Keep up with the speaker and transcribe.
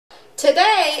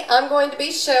Today I'm going to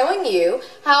be showing you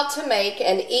how to make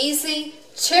an easy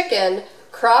chicken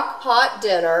crock pot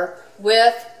dinner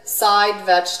with side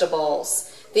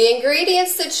vegetables. The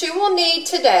ingredients that you will need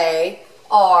today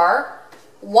are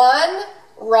 1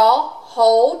 raw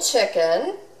whole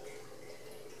chicken,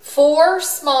 4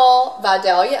 small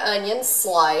Vidalia onions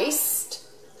sliced,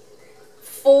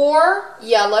 4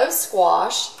 yellow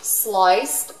squash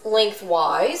sliced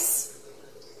lengthwise,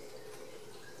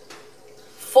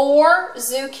 4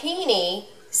 zucchini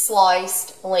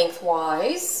sliced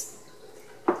lengthwise,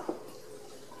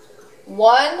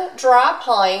 1 dry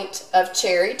pint of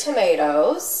cherry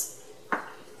tomatoes,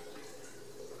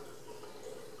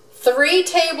 3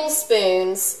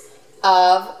 tablespoons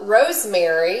of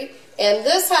rosemary, and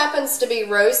this happens to be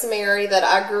rosemary that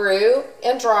I grew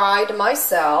and dried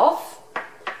myself,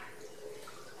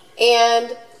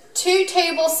 and 2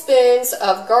 tablespoons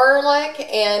of garlic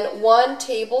and 1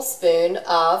 tablespoon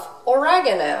of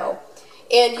oregano.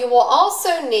 And you will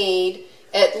also need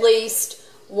at least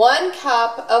 1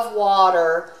 cup of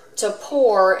water to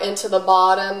pour into the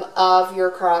bottom of your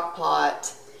crock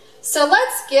pot. So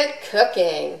let's get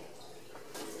cooking.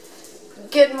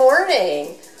 Good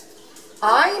morning.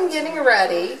 I am getting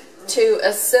ready to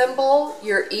assemble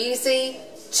your easy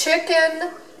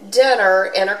chicken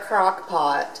dinner in a crock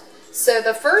pot. So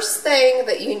the first thing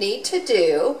that you need to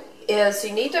do is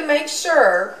you need to make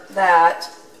sure that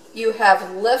you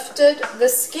have lifted the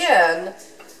skin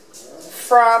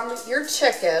from your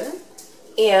chicken,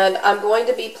 and I'm going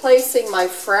to be placing my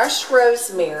fresh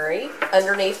rosemary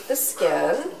underneath the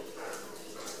skin.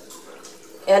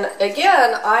 And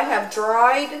again, I have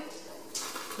dried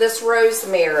this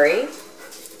rosemary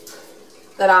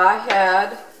that I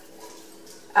had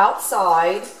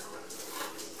outside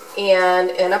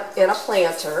and in a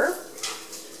planter.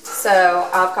 So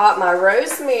I've got my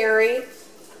rosemary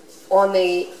on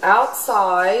the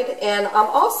outside, and I'm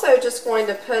also just going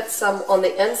to put some on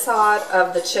the inside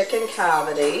of the chicken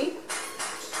cavity,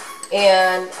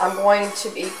 and I'm going to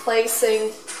be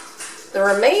placing the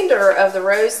remainder of the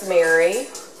rosemary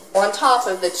on top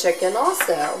of the chicken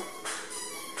also.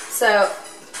 So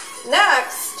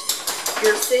next,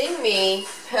 you're seeing me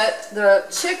put the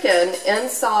chicken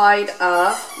inside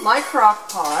of my crock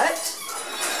pot.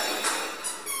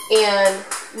 And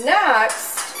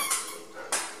next,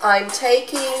 I'm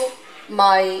taking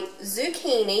my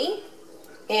zucchini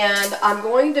and I'm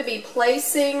going to be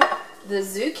placing the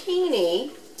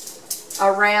zucchini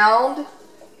around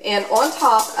and on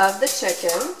top of the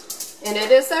chicken. And it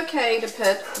is okay to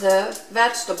put the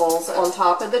vegetables on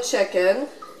top of the chicken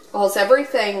because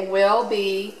everything will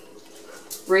be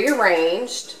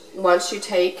rearranged once you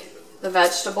take the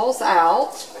vegetables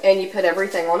out and you put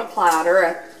everything on a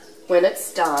platter when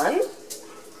it's done.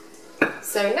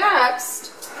 So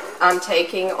next, I'm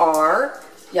taking our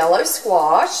yellow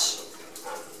squash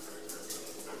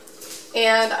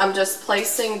and I'm just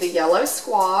placing the yellow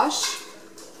squash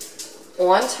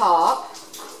on top,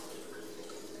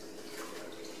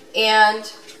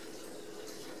 and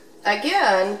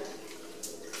again,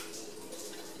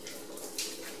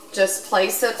 just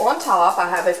place it on top. I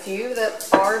have a few that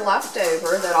are left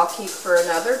over that I'll keep for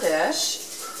another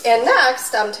dish. And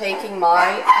next, I'm taking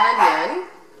my onion.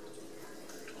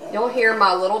 You'll hear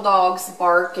my little dogs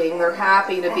barking. They're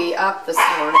happy to be up this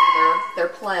morning. They're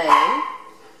playing.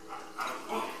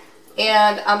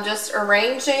 And I'm just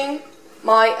arranging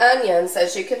my onions,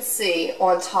 as you can see,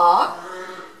 on top.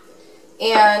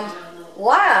 And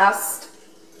last,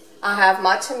 I have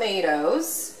my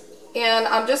tomatoes. And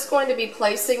I'm just going to be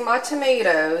placing my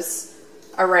tomatoes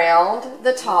around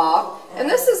the top. And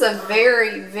this is a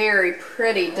very, very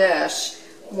pretty dish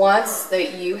once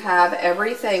that you have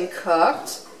everything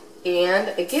cooked and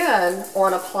again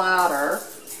on a platter.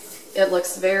 It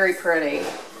looks very pretty.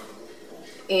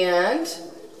 And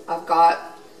I've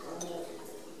got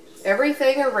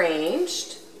everything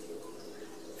arranged.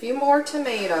 A few more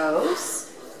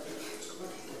tomatoes.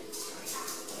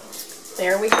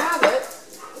 There we have it.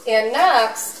 And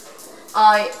next,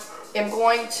 I am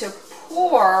going to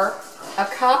pour a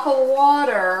cup of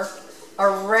water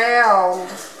around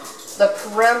the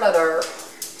perimeter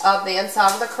of the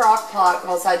inside of the crock pot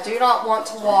because I do not want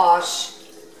to wash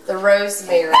the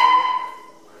rosemary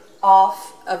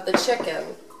off of the chicken.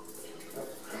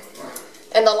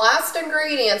 And the last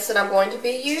ingredients that I'm going to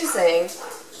be using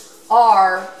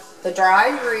are the dry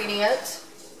ingredient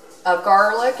of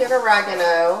garlic and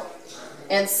oregano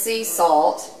and sea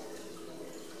salt,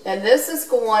 and this is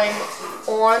going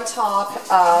on top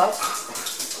of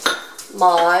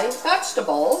my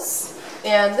vegetables.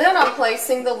 And then I'm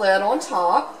placing the lid on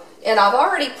top, and I've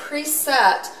already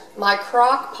preset my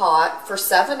crock pot for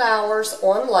 7 hours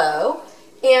on low,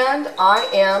 and I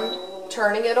am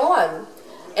turning it on.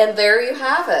 And there you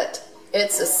have it.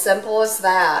 It's as simple as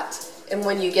that. And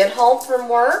when you get home from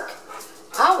work,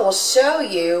 I will show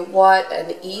you what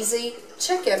an easy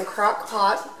chicken crock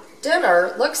pot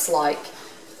dinner looks like.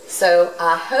 So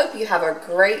I hope you have a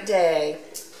great day.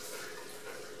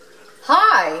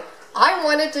 Hi, I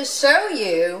wanted to show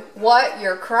you what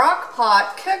your crock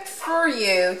pot cooked for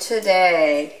you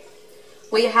today.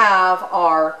 We have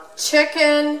our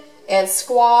chicken and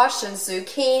squash and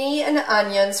zucchini and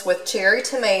onions with cherry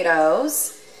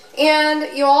tomatoes.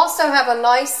 And you also have a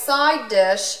nice side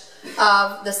dish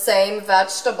of the same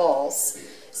vegetables.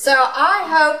 So I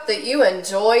hope that you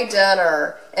enjoy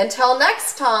dinner. Until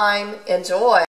next time, enjoy.